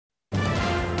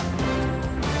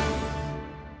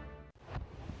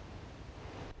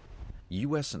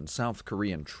U.S. and South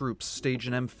Korean troops stage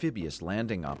an amphibious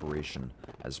landing operation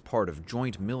as part of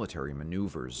joint military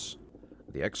maneuvers.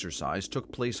 The exercise took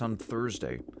place on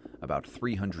Thursday, about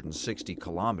 360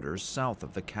 kilometers south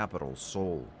of the capital,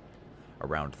 Seoul.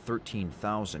 Around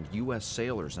 13,000 U.S.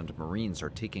 sailors and Marines are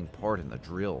taking part in the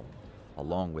drill,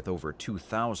 along with over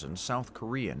 2,000 South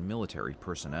Korean military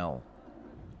personnel.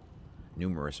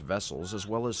 Numerous vessels, as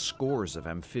well as scores of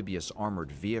amphibious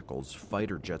armored vehicles,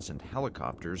 fighter jets, and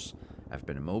helicopters, have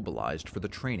been mobilized for the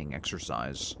training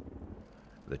exercise.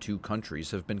 The two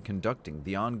countries have been conducting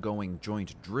the ongoing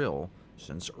joint drill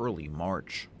since early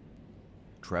March.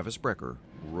 Travis Brecker,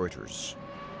 Reuters.